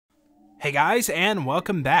Hey guys, and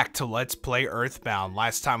welcome back to Let's Play EarthBound.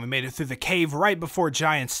 Last time we made it through the cave right before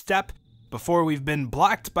Giant Step, before we've been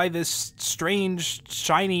blocked by this strange,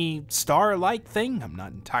 shiny, star-like thing. I'm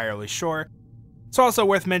not entirely sure. It's also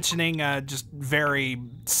worth mentioning, just very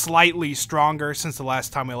slightly stronger since the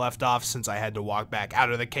last time we left off, since I had to walk back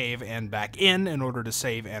out of the cave and back in order to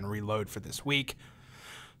save and reload for this week.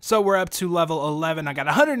 So we're up to level 11. I got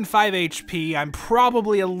 105 HP. I'm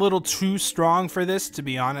probably a little too strong for this, to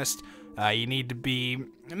be honest. You need to be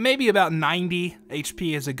maybe about 90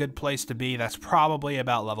 HP is a good place to be. That's probably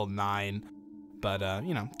about level 9. But,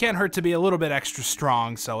 you know, can't hurt to be a little bit extra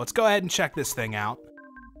strong. So let's go ahead and check this thing out.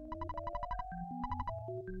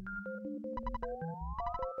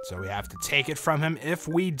 So we have to take it from him if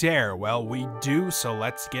we dare. Well, we do, so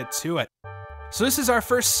let's get to it. So this is our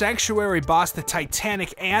first sanctuary boss, the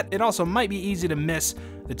Titanic Ant. It also might be easy to miss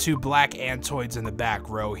the two black antoids in the back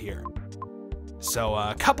row here. So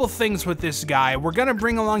a couple things with this guy. We're gonna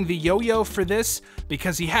bring along the yo-yo for this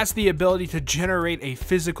because he has the ability to generate a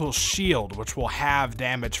physical shield, which will have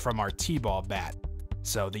damage from our T-ball bat.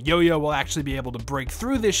 So the yo-yo will actually be able to break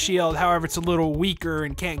through this shield. However, it's a little weaker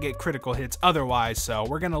and can't get critical hits otherwise, so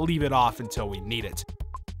we're gonna leave it off until we need it.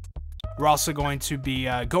 We're also going to be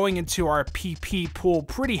going into our PP pool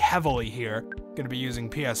pretty heavily here. Going to be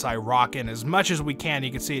using PSI Rockin' as much as we can.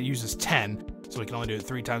 You can see it uses 10, so we can only do it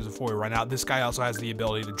 3 times before we run out. This guy also has the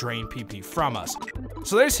ability to drain PP from us.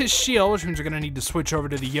 So there's his shield, which means we're going to need to switch over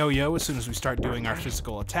to the yo-yo as soon as we start doing our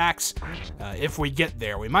physical attacks. If we get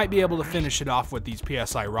there, we might be able to finish it off with these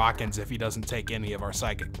PSI Rockins if he doesn't take any of our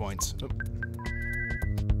psychic points.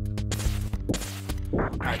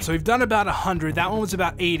 Alright, so we've done about 100. That one was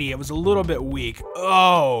about 80. It was a little bit weak.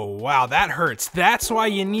 Oh, wow, that hurts. That's why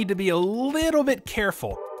you need to be a little bit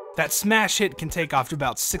careful. That smash hit can take off to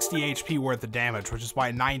about 60 HP worth of damage, which is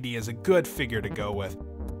why 90 is a good figure to go with.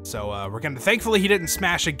 So we're gonna, thankfully he didn't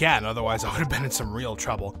smash again, otherwise I would have been in some real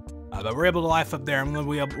trouble. But we're able to life up there, and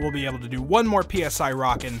we'll be able to do one more PSI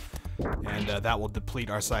Rockin', and that will deplete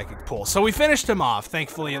our psychic pool. So we finished him off.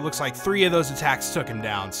 Thankfully, it looks like 3 of those attacks took him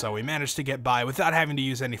down, so we managed to get by without having to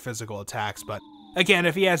use any physical attacks. But again,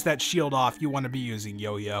 if he has that shield off, you want to be using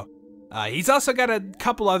yo-yo. He's also got a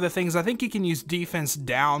couple other things. I think he can use defense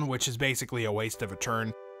down, which is basically a waste of a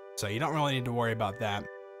turn, so you don't really need to worry about that.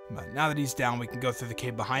 But now that he's down, we can go through the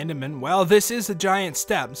cave behind him, and well, this is a giant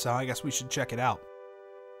step, so I guess we should check it out.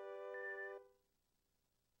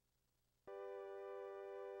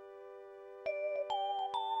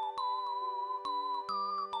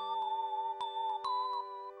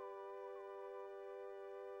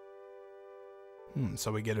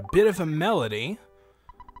 So we get a bit of a melody.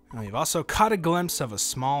 We've also caught a glimpse of a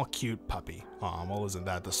small, cute puppy. Aw, well, isn't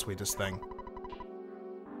that the sweetest thing?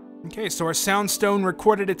 Okay, so our soundstone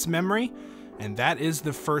recorded its memory, and that is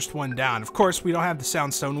the first one down. Of course, we don't have the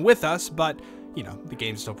soundstone with us, but, you know, the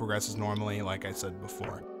game still progresses normally, like I said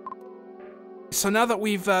before. So now that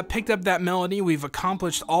we've picked up that melody, we've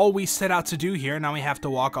accomplished all we set out to do here. Now we have to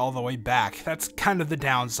walk all the way back. That's kind of the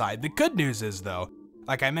downside. The good news is, though,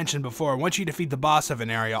 like I mentioned before, once you defeat the boss of an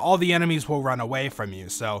area, all the enemies will run away from you,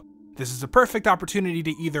 so this is a perfect opportunity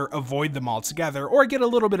to either avoid them altogether or get a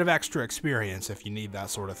little bit of extra experience if you need that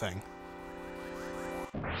sort of thing.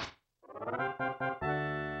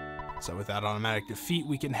 So with that automatic defeat,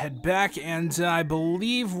 we can head back, and I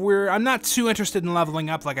believe I'm not too interested in leveling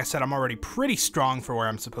up. Like I said, I'm already pretty strong for where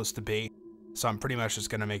I'm supposed to be, so I'm pretty much just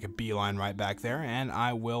going to make a beeline right back there, and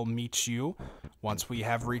I will meet you once we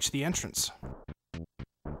have reached the entrance.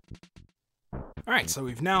 Alright, so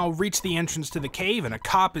we've now reached the entrance to the cave, and a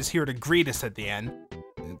cop is here to greet us at the end,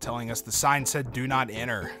 telling us the sign said, "Do not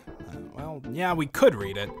enter." Well, yeah, we could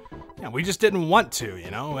read it. Yeah, we just didn't want to,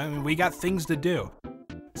 you know? I mean, we got things to do.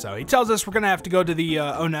 So he tells us we're going to have to go to the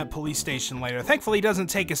Onet police station later. Thankfully, he doesn't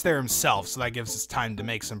take us there himself, so that gives us time to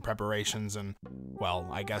make some preparations and, well,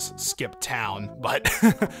 I guess skip town. But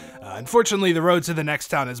unfortunately, the road to the next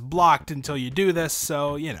town is blocked until you do this,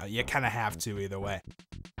 so, you know, you kind of have to either way.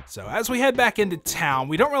 So as we head back into town,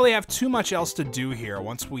 we don't really have too much else to do here.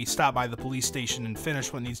 Once we stop by the police station and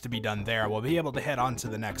finish what needs to be done there, we'll be able to head on to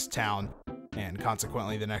the next town, and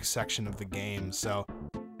consequently the next section of the game. So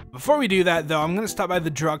before we do that, though, I'm going to stop by the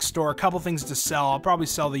drugstore. A couple things to sell. I'll probably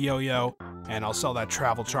sell the yo-yo, and I'll sell that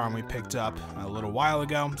travel charm we picked up a little while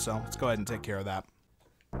ago, so let's go ahead and take care of that.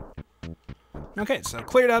 Okay, so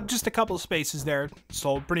cleared up just a couple of spaces there.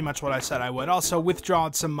 Sold pretty much what I said I would. Also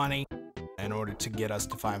withdrawed some money in order to get us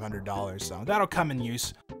to $500, so that'll come in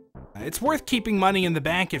use. It's worth keeping money in the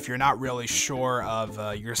bank if you're not really sure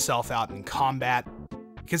of yourself out in combat,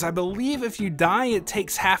 because I believe if you die, it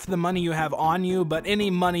takes half the money you have on you, but any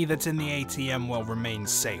money that's in the ATM will remain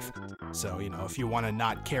safe. So, you know, if you want to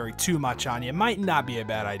not carry too much on you, it might not be a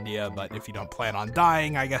bad idea, but if you don't plan on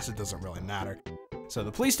dying, I guess it doesn't really matter. So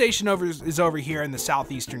the police station is over here in the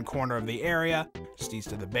southeastern corner of the area, just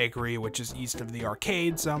east of the bakery, which is east of the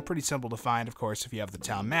arcade, so pretty simple to find. Of course, if you have the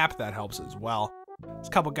town map, that helps as well. There's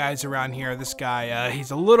a couple guys around here. This guy,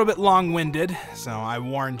 he's a little bit long-winded, so I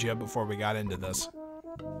warned you before we got into this.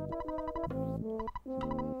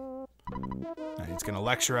 He's gonna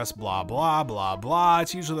lecture us, blah, blah, blah, blah.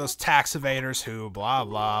 It's usually those tax evaders who, blah,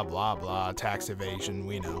 blah, blah, blah, tax evasion,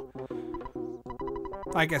 we know.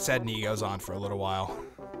 Like I said, and he goes on for a little while.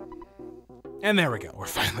 And there we go, we're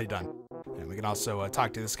finally done. And we can also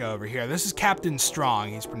talk to this guy over here. This is Captain Strong.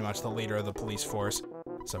 He's pretty much the leader of the police force.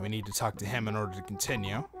 So we need to talk to him in order to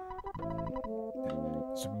continue.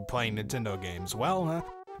 So playing Nintendo games. Well,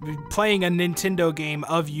 playing a Nintendo game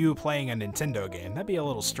of you playing a Nintendo game. That'd be a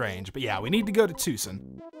little strange. But yeah, we need to go to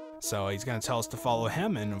Twoson. So he's going to tell us to follow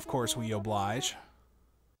him, and of course we oblige.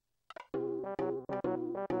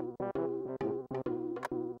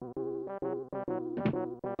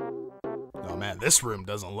 Oh man, this room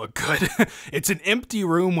doesn't look good. It's an empty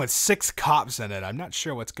room with 6 cops in it. I'm not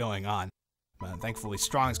sure what's going on. But thankfully,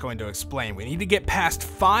 Strong's going to explain. We need to get past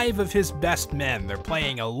 5 of his best men. They're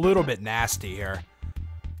playing a little bit nasty here.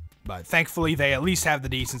 But thankfully, they at least have the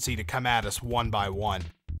decency to come at us one by one.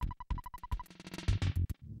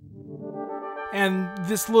 And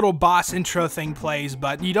this little boss intro thing plays,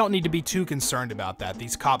 but you don't need to be too concerned about that.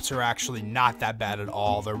 These cops are actually not that bad at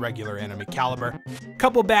all. They're regular enemy caliber. A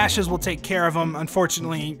couple bashes will take care of them.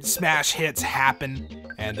 Unfortunately, smash hits happen,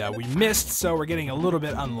 and we missed, so we're getting a little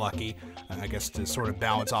bit unlucky. I guess to sort of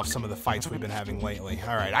balance off some of the fights we've been having lately.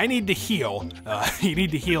 Alright, I need to heal. You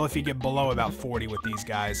need to heal if you get below about 40 with these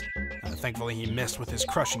guys. Thankfully he missed with his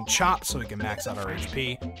crushing chop so we can max out our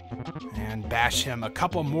HP. And bash him a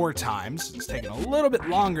couple more times. It's taking a little bit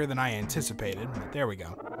longer than I anticipated, but there we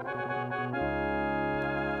go.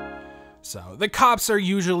 So, the cops are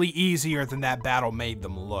usually easier than that battle made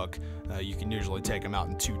them look. You can usually take them out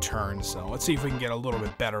in 2 turns, so let's see if we can get a little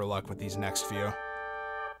bit better luck with these next few.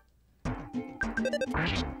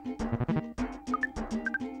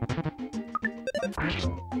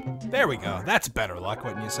 There we go. That's better luck,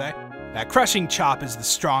 wouldn't you say? That crushing chop is the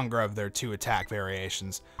stronger of their 2 attack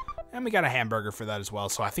variations. And we got a hamburger for that as well,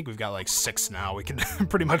 so I think we've got like 6 now. We can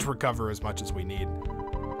pretty much recover as much as we need.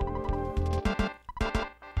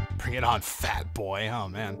 Bring it on, fat boy. Oh,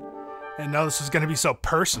 man. I didn't know this was going to be so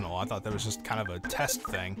personal. I thought that was just kind of a test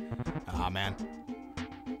thing. Aw, man.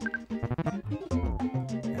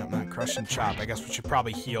 Yeah, I'm not crushing chop. I guess we should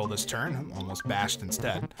probably heal this turn. I'm almost bashed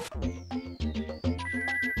instead.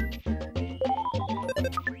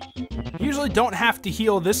 Usually don't have to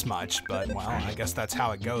heal this much, but, well, I guess that's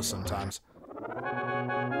how it goes sometimes.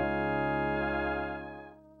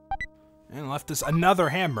 And left us another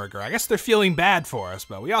hamburger. I guess they're feeling bad for us,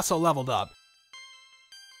 but we also leveled up.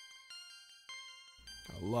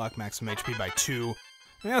 Oh, luck, maximum HP by 2.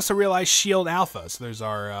 And I also realized Shield Alpha, so there's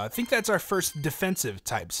our, I think that's our first defensive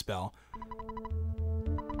type spell.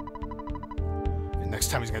 And next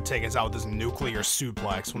time he's gonna take us out with this nuclear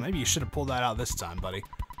suplex. Well, maybe you should have pulled that out this time, buddy.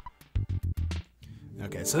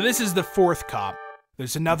 Okay, so this is the 4th cop.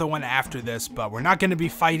 There's another one after this, but we're not going to be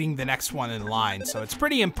fighting the next one in line, so it's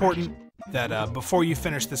pretty important that before you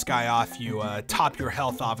finish this guy off, you top your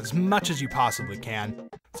health off as much as you possibly can.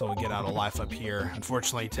 So we'll get out of life up here.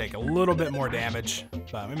 Unfortunately, take a little bit more damage,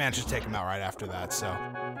 but we managed to take him out right after that, so,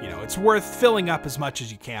 you know, it's worth filling up as much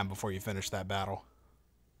as you can before you finish that battle.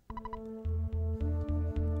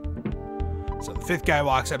 So the 5th guy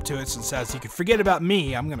walks up to us and says, "You can forget about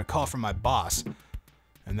me, I'm going to call for my boss."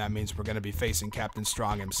 And that means we're going to be facing Captain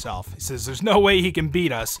Strong himself. He says there's no way he can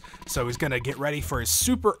beat us, so he's going to get ready for his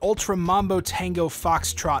Super Ultra Mambo Tango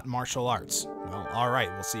Foxtrot martial arts. Well, alright,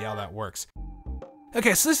 we'll see how that works.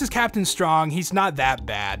 Okay, so this is Captain Strong. He's not that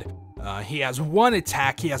bad. He has 1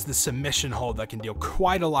 attack. He has the submission hold that can deal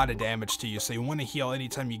quite a lot of damage to you, so you want to heal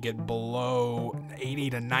anytime you get below 80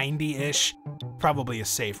 to 90-ish. Probably a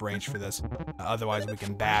safe range for this. Otherwise, we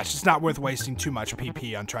can bash. It's not worth wasting too much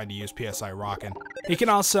PP on trying to use PSI Rockin'. He can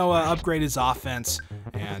also upgrade his offense,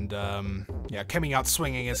 and yeah, coming out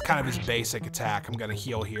swinging is kind of his basic attack. I'm going to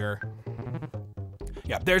heal here.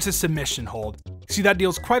 Yeah, there's a submission hold. See, that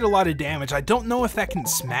deals quite a lot of damage. I don't know if that can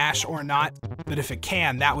smash or not, but if it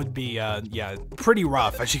can, that would be, yeah, pretty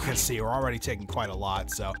rough. As you can see, we're already taking quite a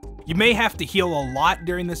lot, so you may have to heal a lot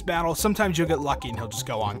during this battle. Sometimes you'll get lucky and he'll just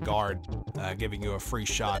go on guard, giving you a free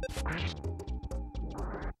shot.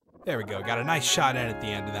 There we go. Got a nice shot in at the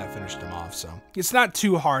end, and that finished him off, so it's not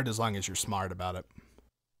too hard as long as you're smart about it.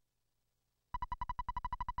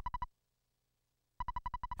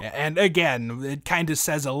 And again, it kind of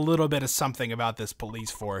says a little bit of something about this police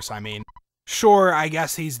force. I mean, sure, I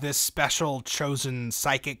guess he's this special chosen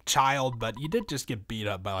psychic child, but you did just get beat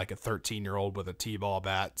up by like a 13-year-old with a t-ball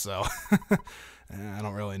bat, so I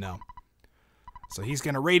don't really know. So he's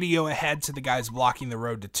going to radio ahead to the guys blocking the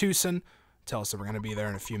road to Twoson, tell us that we're going to be there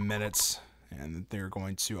in a few minutes, and that they're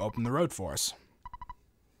going to open the road for us.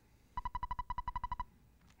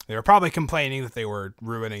 They were probably complaining that they were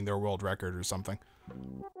ruining their world record or something.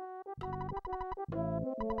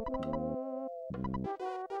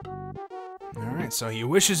 Alright, so he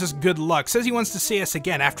wishes us good luck. Says he wants to see us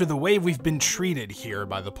again after the way we've been treated here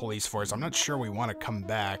by the police force. I'm not sure we want to come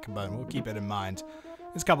back, but we'll keep it in mind.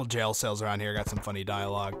 There's a couple jail cells around here, got some funny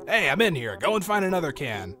dialogue. Hey, I'm in here. Go and find another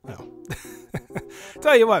can. Oh.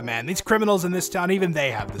 Tell you what, man, these criminals in this town, even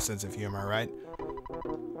they have the sense of humor, right?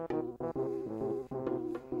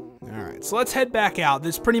 Alright, so let's head back out.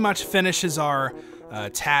 This pretty much finishes our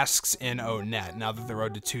tasks in O-Net, now that the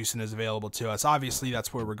road to Twoson is available to us. Obviously,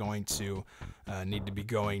 that's where we're going to need to be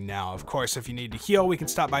going now. Of course, if you need to heal, we can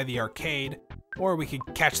stop by the arcade, or we could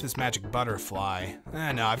catch this magic butterfly.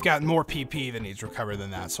 No, I've got more PP that needs recovered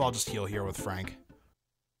than that, so I'll just heal here with Frank.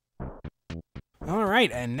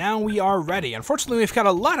 Alright, and now we are ready. Unfortunately, we've got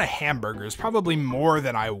a lot of hamburgers, probably more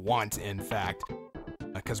than I want, in fact.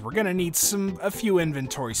 Because we're gonna need a few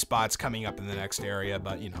inventory spots coming up in the next area,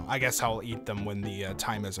 but you know, I guess I'll eat them when the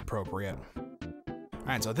time is appropriate.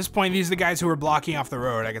 Alright, so at this point, these are the guys who are blocking off the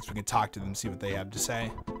road. I guess we can talk to them, see what they have to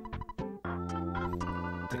say.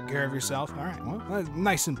 Take care of yourself. Alright, well, that's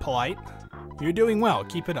nice and polite. You're doing well,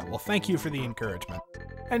 keep it up. Well, thank you for the encouragement.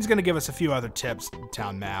 And he's gonna give us a few other tips,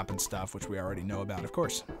 town map and stuff, which we already know about, of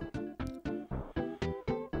course.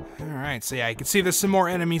 Alright, so yeah, you can see there's some more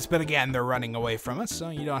enemies, but again, they're running away from us, so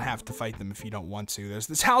you don't have to fight them if you don't want to. There's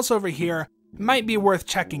this house over here, might be worth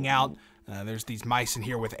checking out. There's these mice in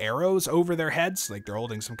here with arrows over their heads, like they're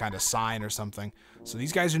holding some kind of sign or something. So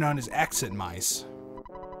these guys are known as exit mice.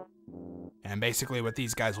 And basically what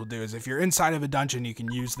these guys will do is if you're inside of a dungeon, you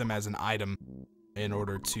can use them as an item in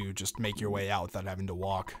order to just make your way out without having to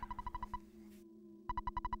walk.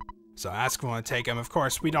 So ask if we want to take them. Of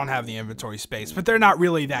course, we don't have the inventory space, but they're not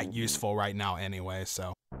really that useful right now anyway,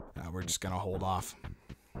 so we're just going to hold off.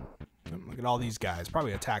 Look at all these guys.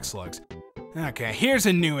 Probably attack slugs. Okay, here's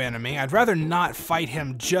a new enemy. I'd rather not fight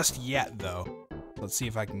him just yet, though. Let's see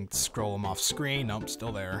if I can scroll him off screen. Nope,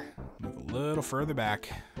 still there. Move a little further back.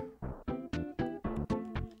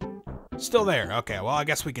 Still there. Okay, well, I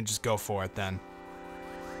guess we can just go for it then.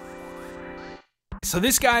 So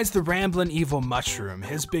this guy's the Ramblin' Evil Mushroom.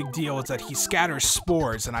 His big deal is that he scatters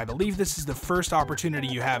spores, and I believe this is the first opportunity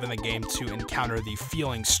you have in the game to encounter the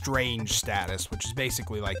feeling strange status, which is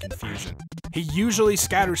basically like confusion. He usually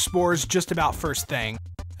scatters spores just about first thing.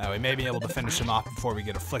 We may be able to finish him off before we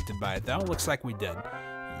get afflicted by it, though. Looks like we did.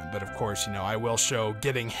 But of course, you know, I will show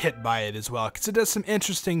getting hit by it as well, because it does some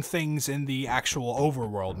interesting things in the actual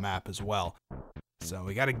overworld map as well. So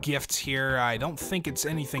we got a gift here. I don't think it's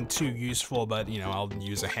anything too useful, but, you know, I'll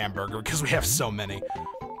use a hamburger because we have so many.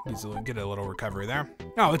 Get a little recovery there.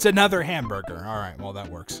 Oh, it's another hamburger. All right, well, that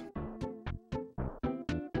works.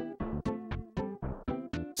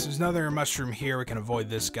 So there's another mushroom here. We can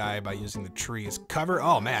avoid this guy by using the tree as cover.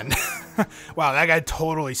 Oh, man. Wow, that guy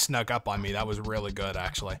totally snuck up on me. That was really good,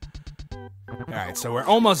 actually. All right, so we're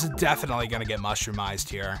almost definitely going to get mushroomized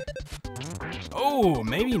here. Oh,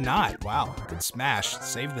 maybe not. Wow, good smash.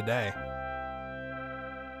 Save the day.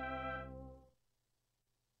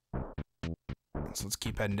 So let's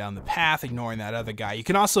keep heading down the path, ignoring that other guy. You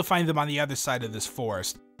can also find them on the other side of this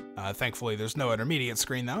forest. Thankfully, there's no intermediate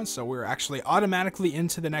screen, though, so we're actually automatically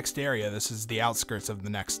into the next area. This is the outskirts of the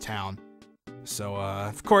next town. So,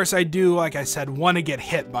 of course, I do, like I said, want to get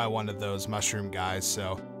hit by one of those mushroom guys,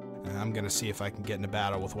 so I'm going to see if I can get in a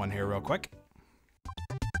battle with one here real quick.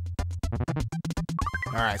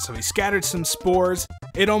 Alright, so we scattered some spores.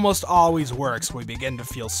 It almost always works when we begin to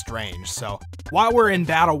feel strange. So while we're in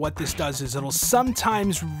battle, what this does is it'll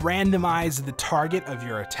sometimes randomize the target of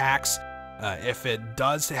your attacks. If it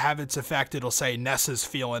does have its effect, it'll say Nessa's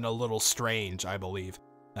feeling a little strange, I believe.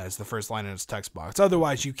 As the first line in its text box.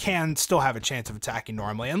 Otherwise, you can still have a chance of attacking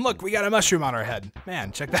normally. And look, we got a mushroom on our head.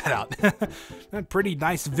 Man, check that out. A pretty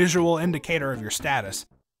nice visual indicator of your status.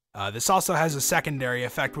 This also has a secondary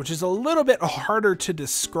effect, which is a little bit harder to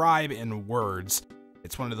describe in words.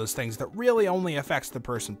 It's one of those things that really only affects the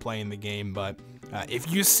person playing the game, but if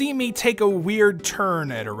you see me take a weird turn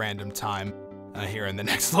at a random time here in the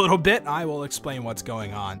next little bit, I will explain what's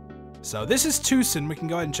going on. So this is Twoson. We can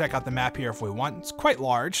go ahead and check out the map here if we want. It's quite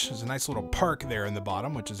large. There's a nice little park there in the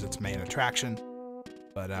bottom, which is its main attraction.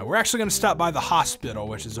 But we're actually going to stop by the hospital,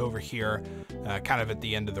 which is over here, kind of at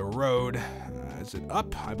the end of the road. Is it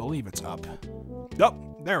up? I believe it's up.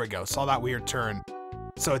 Oh, there we go. Saw that weird turn.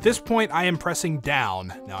 So at this point, I am pressing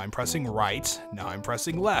down. Now I'm pressing right. Now I'm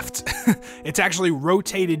pressing left. It's actually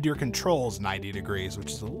rotated your controls 90 degrees,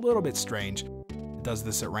 which is a little bit strange. It does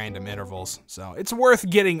this at random intervals. So it's worth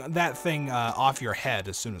getting that thing off your head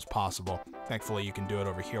as soon as possible. Thankfully, you can do it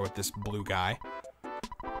over here with this blue guy.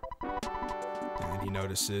 And he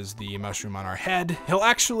notices the mushroom on our head. He'll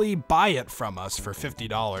actually buy it from us for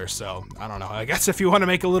 $50. So I don't know. I guess if you want to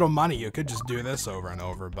make a little money, you could just do this over and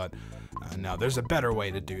over. But no, there's a better way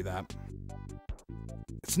to do that.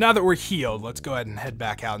 So now that we're healed, let's go ahead and head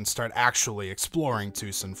back out and start actually exploring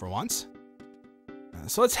Twoson for once.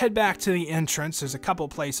 So let's head back to the entrance. There's a couple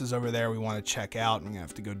places over there we want to check out. I'm going to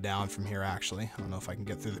have to go down from here, actually. I don't know if I can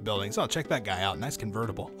get through the buildings. Oh, check that guy out. Nice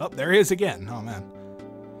convertible. Oh, there he is again. Oh, man.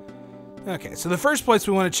 Okay, so the first place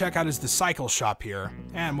we want to check out is the cycle shop here.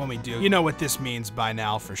 And when we do, you know what this means by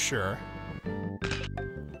now for sure.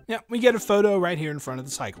 Yeah, we get a photo right here in front of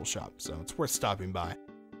the cycle shop, so it's worth stopping by.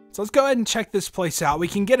 So let's go ahead and check this place out. We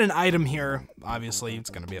can get an item here. Obviously, it's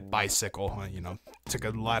going to be a bicycle. You know, took a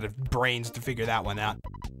lot of brains to figure that one out.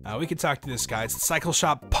 We could talk to this guy. It's the cycle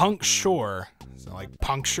shop Puncture. So like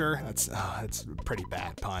puncture? That's a pretty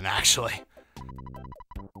bad pun, actually.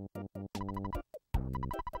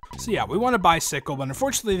 So yeah, we want a bicycle, but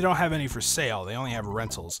unfortunately they don't have any for sale. They only have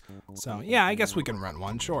rentals. So yeah, I guess we can rent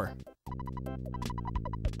one, sure.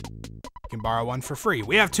 We can borrow one for free.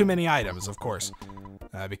 We have too many items, of course,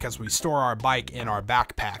 because we store our bike in our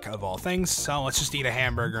backpack, of all things. So let's just eat a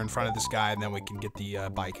hamburger in front of this guy, and then we can get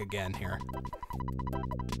the bike again here.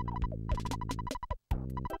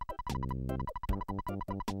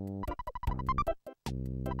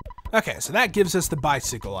 Okay, so that gives us the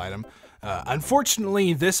bicycle item.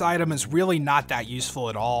 Unfortunately, this item is really not that useful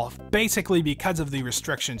at all, basically because of the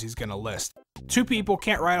restrictions he's going to list. 2 people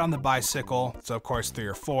can't ride on the bicycle, so of course 3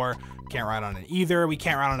 or 4 can't ride on it either. We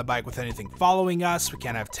can't ride on a bike with anything following us. We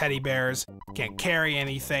can't have teddy bears, can't carry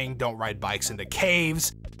anything, don't ride bikes into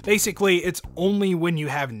caves. Basically, it's only when you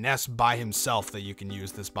have Ness by himself that you can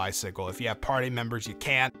use this bicycle. If you have party members, you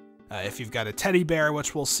can't. If you've got a teddy bear,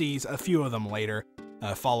 which we'll see a few of them later,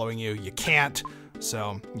 following you, you can't.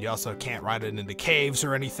 So you also can't ride it into caves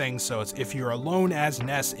or anything, so it's if you're alone as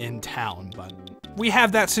Ness in town. But we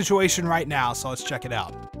have that situation right now, so let's check it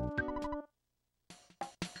out.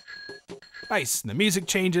 Nice, the music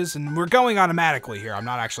changes, and we're going automatically here. I'm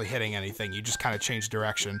not actually hitting anything, you just kind of change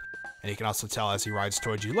direction. And you can also tell as he rides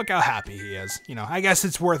towards you, look how happy he is. You know, I guess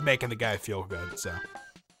it's worth making the guy feel good, so.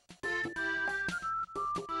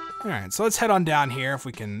 Alright, so let's head on down here if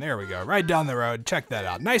we can. There we go, right down the road. Check that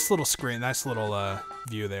out. Nice little screen, nice little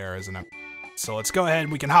view there, isn't it? So let's go ahead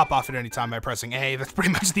and we can hop off at any time by pressing A. That's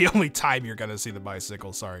pretty much the only time you're going to see the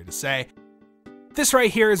bicycle, sorry to say. This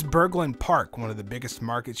right here is Berglund Park, one of the biggest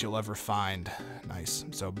markets you'll ever find. Nice.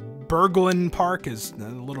 So Berglund Park is a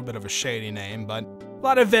little bit of a shady name, but a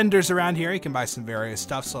lot of vendors around here. You can buy some various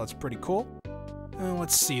stuff, so that's pretty cool.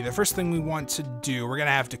 Let's see, the first thing we want to do, we're going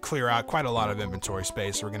to have to clear out quite a lot of inventory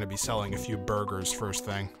space. We're going to be selling a few burgers first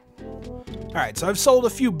thing. Alright, so I've sold a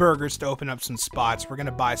few burgers to open up some spots. We're going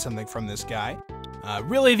to buy something from this guy.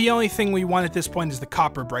 Really, the only thing we want at this point is the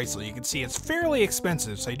copper bracelet. You can see it's fairly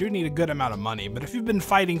expensive, so you do need a good amount of money. But if you've been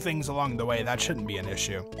fighting things along the way, that shouldn't be an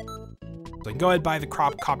issue. So I can go ahead and buy the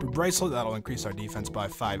copper bracelet. That'll increase our defense by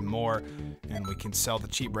 5 more. And we can sell the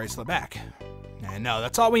cheap bracelet back. And no,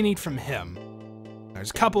 that's all we need from him. There's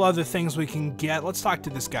a couple other things we can get. Let's talk to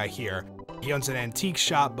this guy here. He owns an antique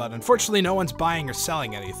shop, but unfortunately no one's buying or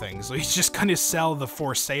selling anything, so he's just gonna sell the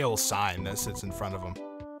for sale sign that sits in front of him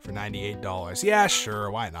for $98. Yeah, sure,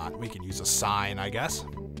 why not? We can use a sign, I guess.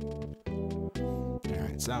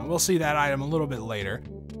 Alright, so we'll see that item a little bit later.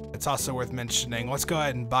 It's also worth mentioning, let's go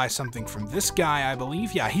ahead and buy something from this guy, I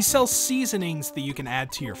believe. Yeah, he sells seasonings that you can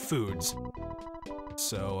add to your foods.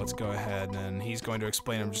 So let's go ahead, and he's going to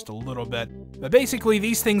explain them just a little bit. But basically,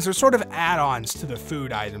 these things are sort of add-ons to the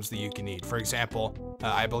food items that you can eat. For example,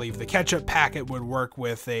 I believe the ketchup packet would work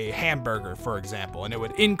with a hamburger, for example, and it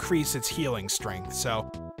would increase its healing strength. So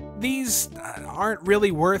these aren't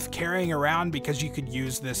really worth carrying around because you could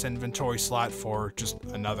use this inventory slot for just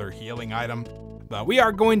another healing item. But we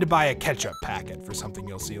are going to buy a ketchup packet for something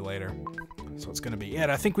you'll see later. So it's going to be it.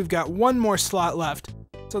 I think we've got one more slot left.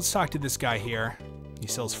 So let's talk to this guy here. He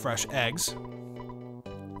sells fresh eggs.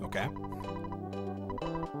 Okay.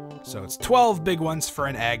 So it's 12 big ones for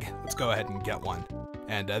an egg. Let's go ahead and get one.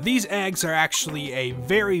 And these eggs are actually a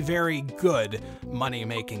very, very good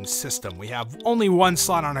money-making system. We have only one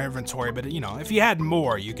slot on our inventory, but you know, if you had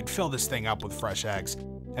more, you could fill this thing up with fresh eggs.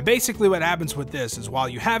 And basically what happens with this is while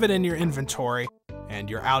you have it in your inventory and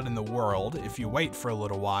you're out in the world, if you wait for a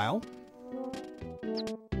little while,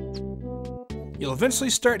 you'll eventually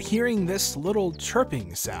start hearing this little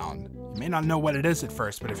chirping sound. You may not know what it is at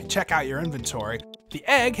first, but if you check out your inventory, the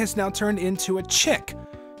egg has now turned into a chick.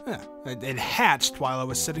 It hatched while it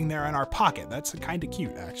was sitting there in our pocket. That's kind of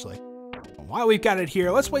cute, actually. While we've got it here,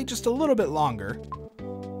 let's wait just a little bit longer.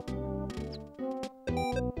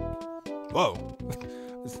 Whoa.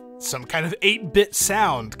 Some kind of 8-bit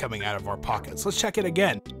sound coming out of our pockets. Let's check it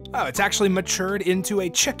again. Oh, it's actually matured into a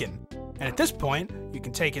chicken. And at this point, you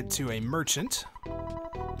can take it to a merchant.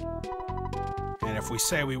 And if we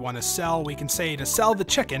say we want to sell, we can say to sell the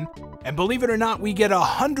chicken. And believe it or not, we get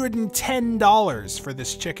 $110 for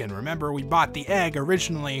this chicken. Remember, we bought the egg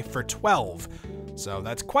originally for $12. So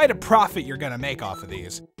that's quite a profit you're gonna make off of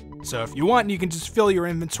these. So if you want, you can just fill your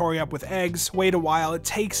inventory up with eggs, wait a while. It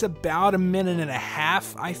takes about 1.5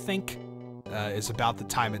 minutes, I think, is about the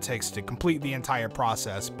time it takes to complete the entire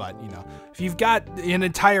process. But, you know, if you've got an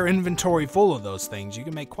entire inventory full of those things, you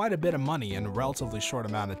can make quite a bit of money in a relatively short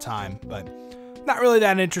amount of time. But not really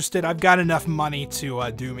that interested. I've got enough money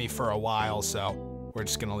to do me for a while, so we're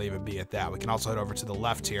just gonna leave it be at that. We can also head over to the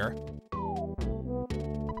left here.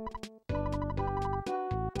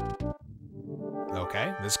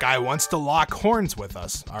 Okay, this guy wants to lock horns with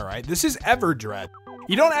us. All right, this is Everdread.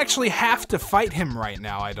 You don't actually have to fight him right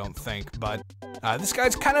now, I don't think, but this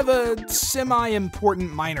guy's kind of a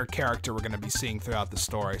semi-important minor character we're gonna be seeing throughout the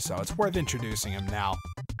story, so it's worth introducing him now.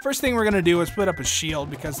 First thing we're gonna do is put up a shield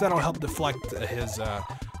because that'll help deflect his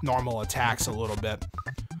normal attacks a little bit.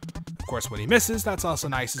 Of course, when he misses, that's also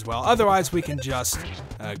nice as well. Otherwise, we can just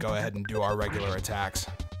go ahead and do our regular attacks.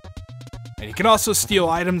 And he can also steal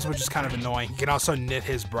items, which is kind of annoying. He can also knit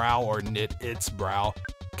his brow or knit its brow.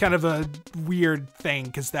 Kind of a weird thing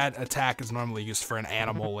because that attack is normally used for an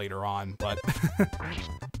animal later on, but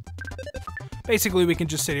basically we can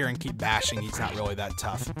just sit here and keep bashing. He's not really that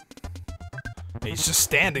tough. He's just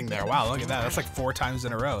standing there. Wow, look at that. That's like 4 times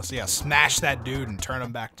in a row. So yeah, smash that dude and turn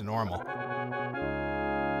him back to normal.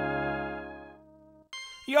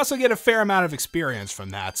 You also get a fair amount of experience from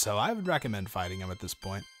that, so I would recommend fighting him at this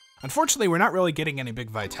point. Unfortunately, we're not really getting any big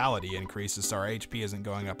vitality increases, so our HP isn't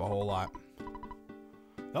going up a whole lot.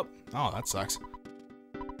 Oh, that sucks.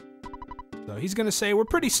 So he's gonna say we're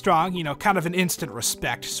pretty strong, you know, kind of an instant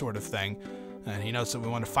respect sort of thing. And he knows that we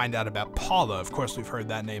want to find out about Paula. Of course, we've heard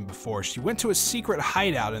that name before. She went to a secret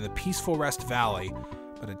hideout in the Peaceful Rest Valley,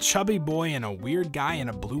 but a chubby boy and a weird guy in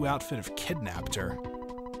a blue outfit have kidnapped her.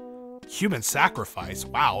 Human sacrifice?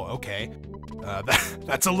 Wow, okay.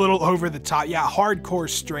 That's a little over the top. Yeah, hardcore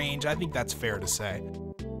strange. I think that's fair to say.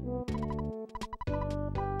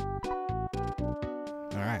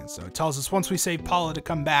 Alright, so it tells us once we save Paula to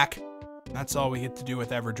come back. That's all we get to do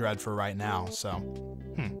with Everdread for right now, so...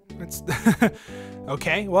 That's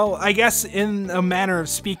okay, well, I guess in a manner of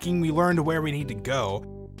speaking, we learned where we need to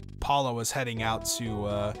go. Paula was heading out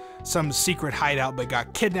to some secret hideout, but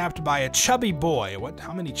got kidnapped by a chubby boy.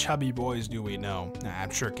 How many chubby boys do we know? Nah,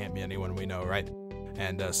 I'm sure it can't be anyone we know, right?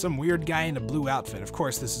 And some weird guy in a blue outfit. Of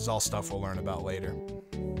course, this is all stuff we'll learn about later.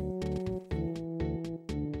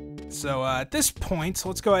 So at this point,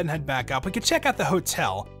 let's go ahead and head back up. We could check out the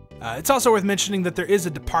hotel. It's also worth mentioning that there is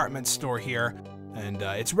a department store here. And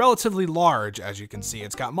it's relatively large, as you can see.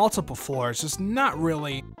 It's got multiple floors, just not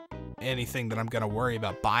really anything that I'm gonna worry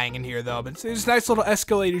about buying in here, though. But there's nice little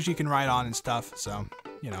escalators you can ride on and stuff, so,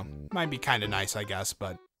 you know, might be kind of nice, I guess.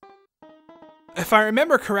 But if I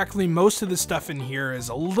remember correctly, most of the stuff in here is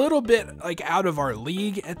a little bit, like, out of our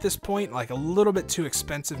league at this point, like a little bit too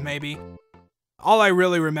expensive, maybe. All I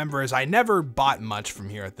really remember is I never bought much from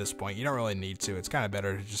here at this point. You don't really need to. It's kind of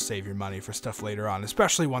better to just save your money for stuff later on,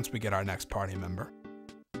 especially once we get our next party member.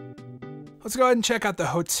 Let's go ahead and check out the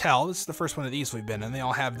hotel. This is the first one of these we've been in. They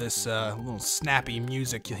all have this little snappy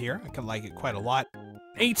music here. I can like it quite a lot.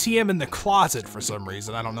 ATM in the closet for some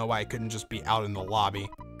reason. I don't know why it couldn't just be out in the lobby.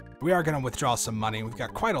 We are going to withdraw some money. We've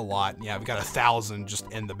got quite a lot. Yeah, we've got 1,000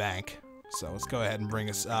 just in the bank. So let's go ahead and bring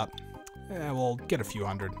us up. We'll get a few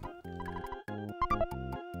hundred.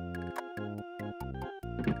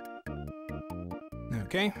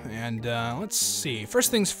 Okay, and let's see.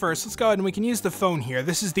 First things first, let's go ahead and we can use the phone here.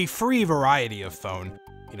 This is the free variety of phone,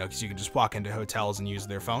 you know, because you can just walk into hotels and use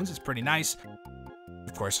their phones. It's pretty nice.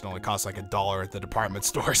 Of course, it only costs like $1 at the department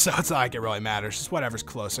store, so it's not like it really matters. Just whatever's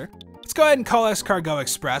closer. Let's go ahead and call Escargot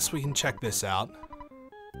Express. We can check this out.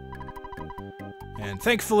 And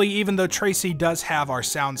thankfully, even though Tracy does have our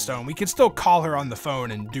soundstone, we can still call her on the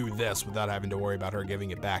phone and do this without having to worry about her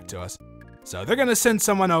giving it back to us. So they're gonna send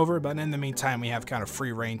someone over, but in the meantime, we have kind of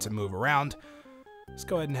free reign to move around. Let's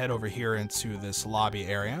go ahead and head over here into this lobby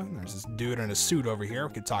area. There's this dude in a suit over here.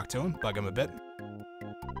 We could talk to him, bug him a bit.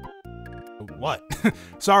 What?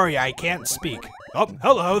 Sorry, I can't speak. Oh,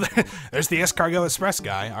 hello. There's the Escargot Express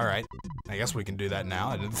guy. All right. I guess we can do that now.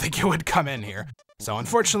 I didn't think it would come in here. So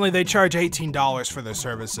unfortunately, they charge $18 for their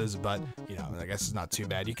services, but, you know, I guess it's not too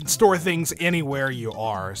bad. You can store things anywhere you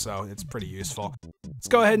are, so it's pretty useful. Let's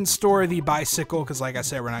go ahead and store the bicycle, because like I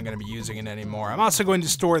said, we're not going to be using it anymore. I'm also going to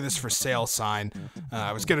store this for sale sign.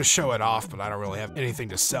 I was going to show it off, but I don't really have anything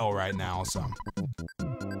to sell right now, so.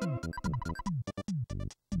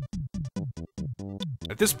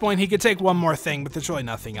 At this point, he could take one more thing, but there's really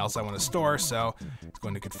nothing else I want to store, so he's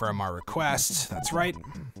going to confirm our request. That's right.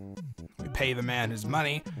 We pay the man his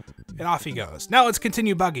money, and off he goes. Now let's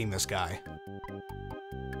continue bugging this guy.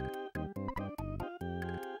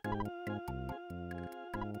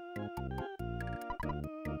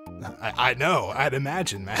 I know, I'd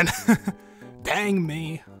imagine, man. Bang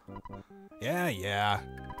me. Yeah.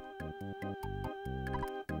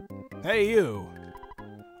 Hey, you.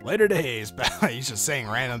 Later days. He's just saying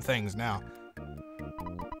random things now.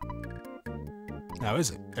 Now, is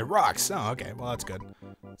it? It rocks. Oh, okay. Well, that's good.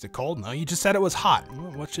 Is it cold? No, you just said it was hot.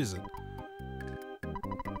 Which is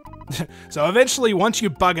it? So eventually, once you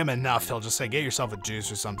bug him enough, he'll just say, get yourself a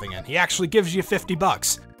juice or something, and he actually gives you 50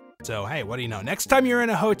 bucks. So, hey, what do you know? Next time you're in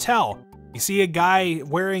a hotel, you see a guy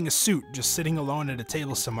wearing a suit just sitting alone at a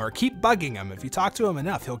table somewhere, keep bugging him. If you talk to him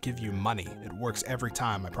enough, he'll give you money. It works every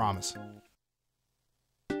time, I promise.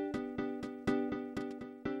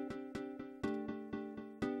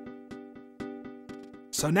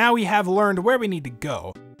 So now we have learned where we need to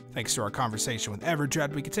go. Thanks to our conversation with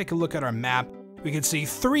Everdred, we can take a look at our map. We can see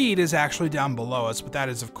Threed is actually down below us, but that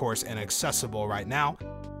is, of course, inaccessible right now.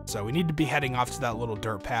 So we need to be heading off to that little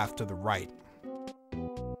dirt path to the right.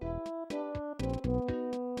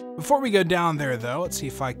 Before we go down there, though, let's see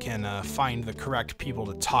if I can find the correct people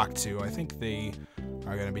to talk to. I think they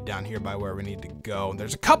are going to be down here by where we need to go.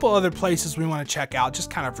 There's a couple other places we want to check out,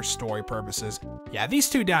 just kind of for story purposes. Yeah, these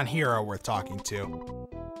two down here are worth talking to.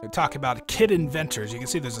 We talk about kid inventors. You can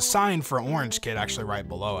see there's a sign for Orange Kid actually right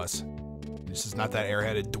below us. This is not that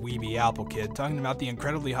airheaded dweeby apple kid talking about the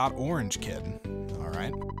incredibly hot Orange Kid.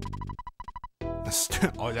 Alright.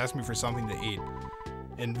 Always ask me for something to eat.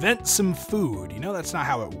 Invent some food. You know that's not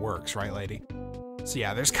how it works, right, lady? So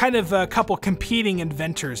yeah, there's kind of a couple competing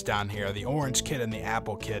inventors down here, the Orange Kid and the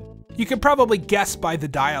Apple Kid. You could probably guess by the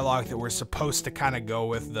dialogue that we're supposed to kind of go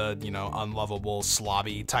with the, you know, unlovable,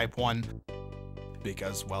 slobby type one.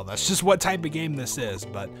 Because, well, that's just what type of game this is.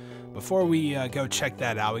 But before we go check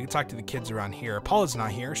that out, we can talk to the kids around here. Paula's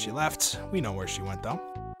not here. She left. We know where she went, though.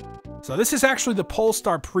 So this is actually the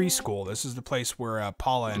Polestar Preschool. This is the place where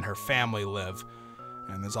Paula and her family live.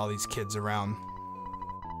 And there's all these kids around.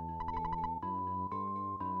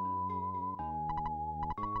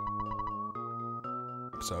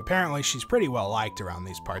 So apparently she's pretty well liked around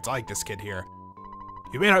these parts. I like this kid here.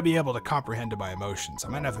 You may not be able to comprehend my emotions. I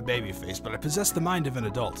might have a baby face, but I possess the mind of an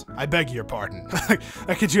adult. I beg your pardon.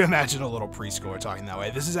 Could you imagine a little preschooler talking that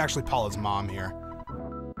way? This is actually Paula's mom here.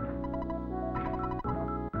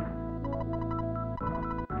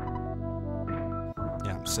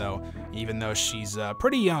 Yeah, so even though she's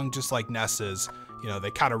pretty young, just like Ness is, you know,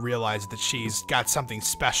 they kind of realize that she's got something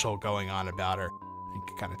special going on about her. And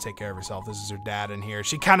can kind of take care of herself. This is her dad in here.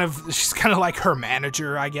 She's kind of like her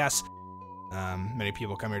manager, I guess. Many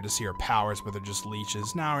people come here to see her powers, but they're just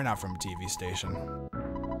leeches. No, we're not from a TV station.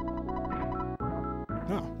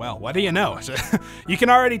 Oh, well, what do you know? You can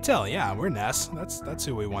already tell. Yeah, we're Ness. That's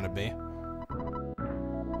who we want to be.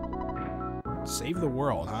 Save the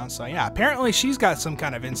world, huh? So yeah, apparently she's got some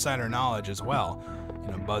kind of insider knowledge as well.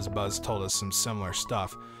 You know, Buzz told us some similar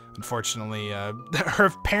stuff. Unfortunately, her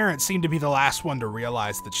parents seem to be the last one to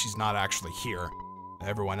realize that she's not actually here.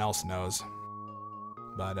 Everyone else knows.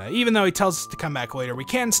 But even though he tells us to come back later, we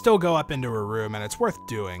can still go up into her room, and it's worth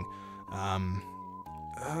doing.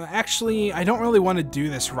 Actually, I don't really want to do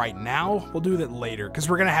this right now. We'll do that later, because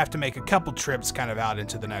we're going to have to make a couple trips kind of out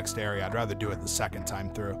into the next area. I'd rather do it the second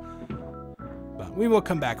time through. But we will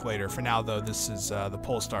come back later. For now, though, this is the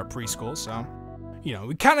Polestar Preschool, so... You know,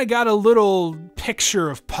 we kind of got a little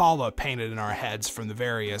picture of Paula painted in our heads from the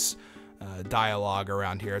various dialogue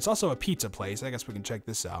around here. It's also a pizza place. I guess we can check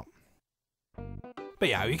this out. But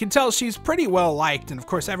yeah, you can tell she's pretty well liked, and of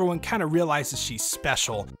course everyone kind of realizes she's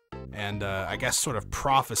special, and I guess sort of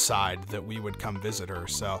prophesied that we would come visit her.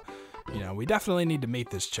 So You know, we definitely need to meet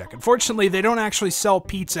this chick. Unfortunately, they don't actually sell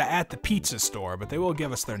pizza at the pizza store, but they will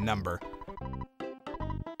give us their number.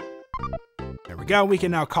 There we go. We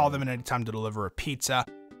can now call them at any time to deliver a pizza.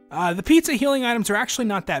 The pizza healing items are actually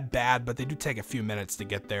not that bad, but they do take a few minutes to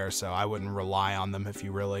get there, so I wouldn't rely on them if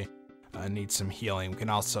you really need some healing. We can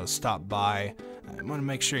also stop by. I want to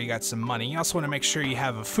make sure you got some money. You also want to make sure you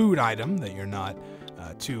have a food item that you're not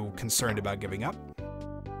too concerned about giving up.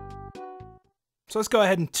 So let's go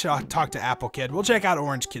ahead and talk to Apple Kid. We'll check out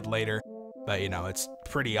Orange Kid later, but you know, it's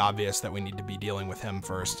pretty obvious that we need to be dealing with him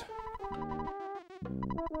first.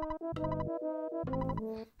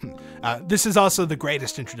 This is also the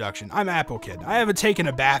greatest introduction. I'm Apple Kid. I haven't taken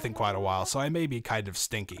a bath in quite a while, so I may be kind of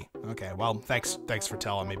stinky. Okay, well, thanks for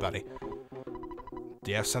telling me, buddy.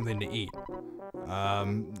 Do you have something to eat?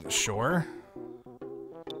 Sure.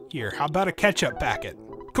 Here, how about a ketchup packet?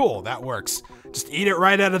 Cool, that works. Just eat it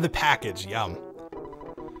right out of the package, yum.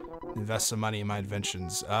 Invest some money in my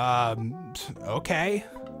inventions. Okay.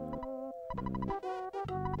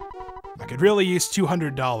 I could really use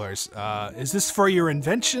 $200. Is this for your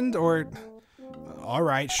invention, or...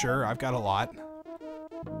 Alright, sure, I've got a lot.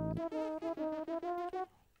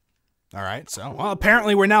 Alright, so, well,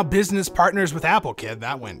 apparently we're now business partners with Apple Kid.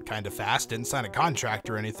 That went kind of fast. Didn't sign a contract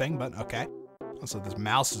or anything, but okay. Also, this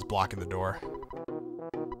mouse is blocking the door.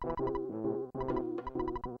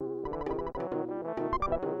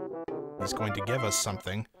 He's going to give us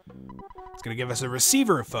something. It's going to give us a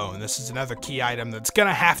receiver phone. This is another key item that's going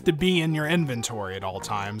to have to be in your inventory at all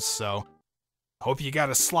times, so hope you got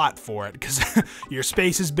a slot for it, because your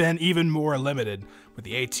space has been even more limited with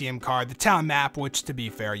the ATM card, the town map, which, to be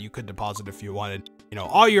fair, you could deposit if you wanted. You know,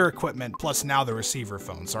 all your equipment, plus now the receiver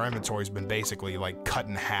phone, so our inventory's been basically, like, cut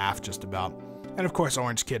in half, just about. And, of course,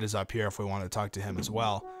 Orange Kid is up here if we want to talk to him as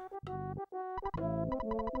well.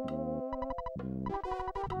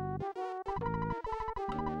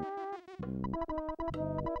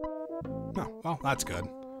 Oh, well, that's good.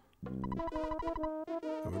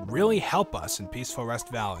 It would really help us in Peaceful Rest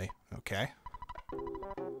Valley. Okay.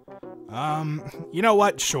 You know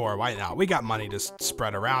what? Sure, why not? We got money to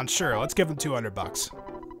spread around. Sure, let's give him 200 bucks.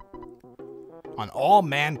 On all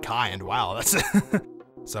mankind. Wow, that's...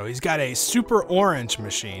 So he's got a super orange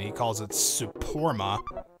machine. He calls it Suporma.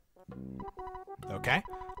 Okay.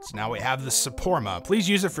 So now we have the Suporma. Please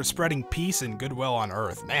use it for spreading peace and goodwill on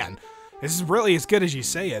Earth. Man, this is really as good as you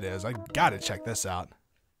say it is. I gotta check this out.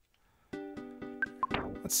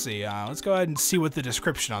 Let's see, let's go ahead and see what the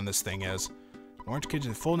description on this thing is. Orange Kid's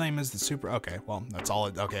full name is the Super... Okay, well, that's all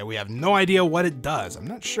it... Okay, we have no idea what it does. I'm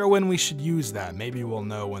not sure when we should use that. Maybe we'll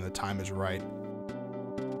know when the time is right.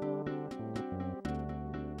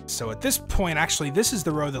 So at this point, actually, this is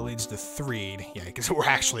the road that leads to Threed. Yeah, because we're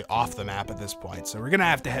actually off the map at this point, so we're gonna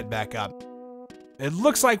have to head back up. It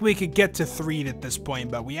looks like we could get to Threed at this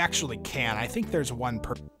point, but we actually can. I think there's one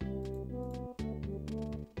per...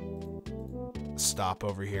 stop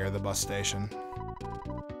over here, the bus station.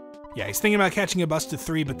 Yeah, he's thinking about catching a bus to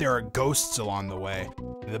Threed, but there are ghosts along the way.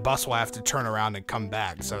 The bus will have to turn around and come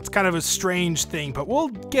back, so it's kind of a strange thing, but we'll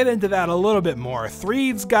get into that a little bit more.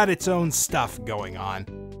 Threed's got its own stuff going on.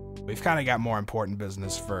 We've kind of got more important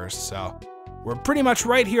business first, so... We're pretty much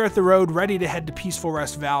right here at the road, ready to head to Peaceful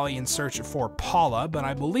Rest Valley in search for Paula, but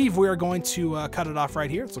I believe we are going to cut it off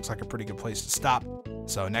right here. It looks like a pretty good place to stop.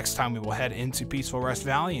 So next time we will head into Peaceful Rest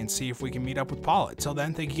Valley and see if we can meet up with Paula. Till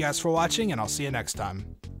then, thank you guys for watching, and I'll see you next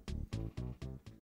time.